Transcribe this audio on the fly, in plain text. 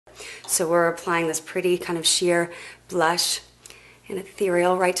So we're applying this pretty kind of sheer blush and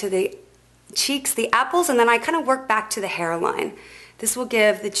ethereal right to the cheeks, the apples, and then I kind of work back to the hairline. This will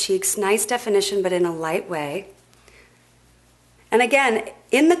give the cheeks nice definition, but in a light way. And again,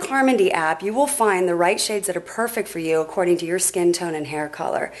 in the Carmindy app, you will find the right shades that are perfect for you according to your skin tone and hair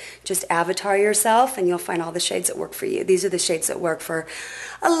color. Just avatar yourself and you'll find all the shades that work for you. These are the shades that work for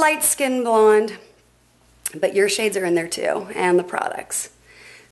a light skin blonde, but your shades are in there too, and the products.